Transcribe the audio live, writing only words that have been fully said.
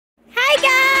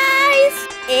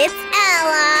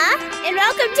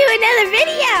welcome to another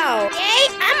video. Today,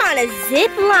 I'm on a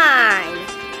zip line.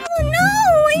 Oh no,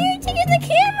 why are you taking the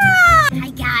camera? Hi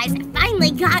guys, I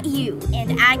finally got you.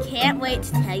 And I can't wait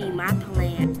to tell you my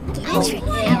plan.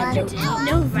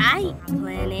 No, right? My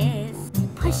plan is to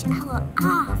push Ella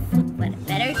off. What a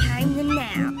better time than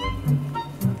now.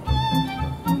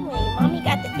 Wait, Mommy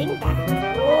got the thing back.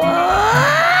 Oh!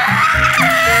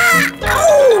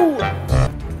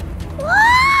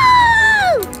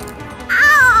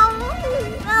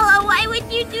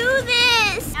 You do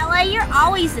this! Ella, you're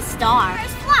always a star.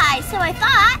 First fly, so I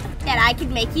thought that I could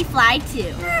make you fly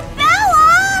too.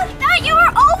 Bella! I thought you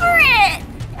were over it!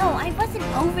 No, I wasn't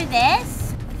over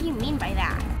this. What do you mean by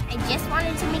that? I just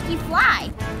wanted to make you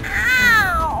fly.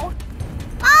 Ow!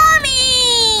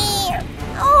 Mommy!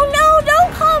 Oh no,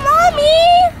 don't call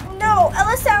Mommy! Oh no,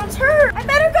 Ella sounds hurt. I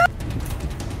better go.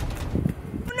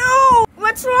 Oh no!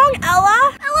 What's wrong,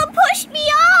 Ella? Ella pushed me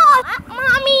off!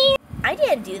 Mommy! I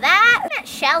didn't do that. Not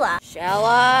Shella.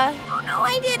 Shella? Oh no,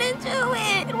 I didn't do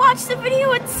it. Watch the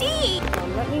video and see. Oh,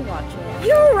 let me watch it.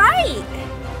 You're right.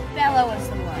 Bella was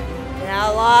the one.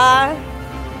 Bella?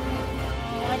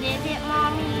 What is it,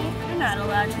 Mommy? You're not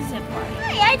allowed to zip line.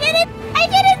 Hey, I didn't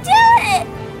do it.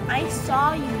 I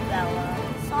saw you, Bella.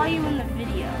 I saw you in the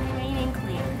video. Plain and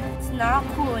clear. It's not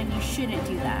cool and you shouldn't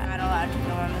do that. You're not allowed to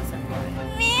go on the zip line.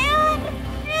 Man,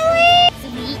 really?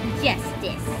 Sweet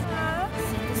justice.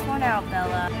 Sit this one out,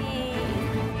 Bella. Hey,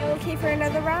 you okay for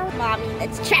another round? Mommy,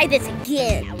 let's try this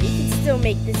again. Yeah, we can still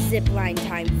make this zip line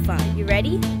time fun. You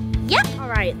ready? Yep. All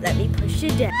right, let me push you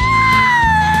down.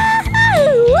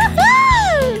 Woohoo!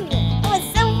 Oh,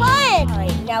 it's so fun. All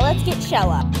right, now let's get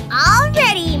Shella. All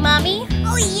ready, Mommy.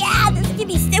 Oh yeah, this is gonna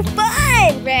be so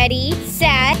fun. Ready,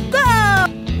 set, go.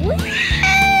 Woohoo!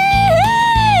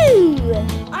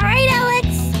 All right, Alex,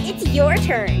 it's your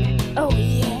turn. Oh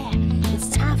yeah, it's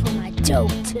time for my dope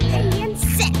to ready and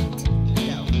set.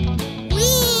 Go.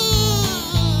 Whee!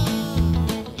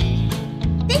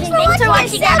 Thanks for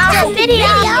watching our video.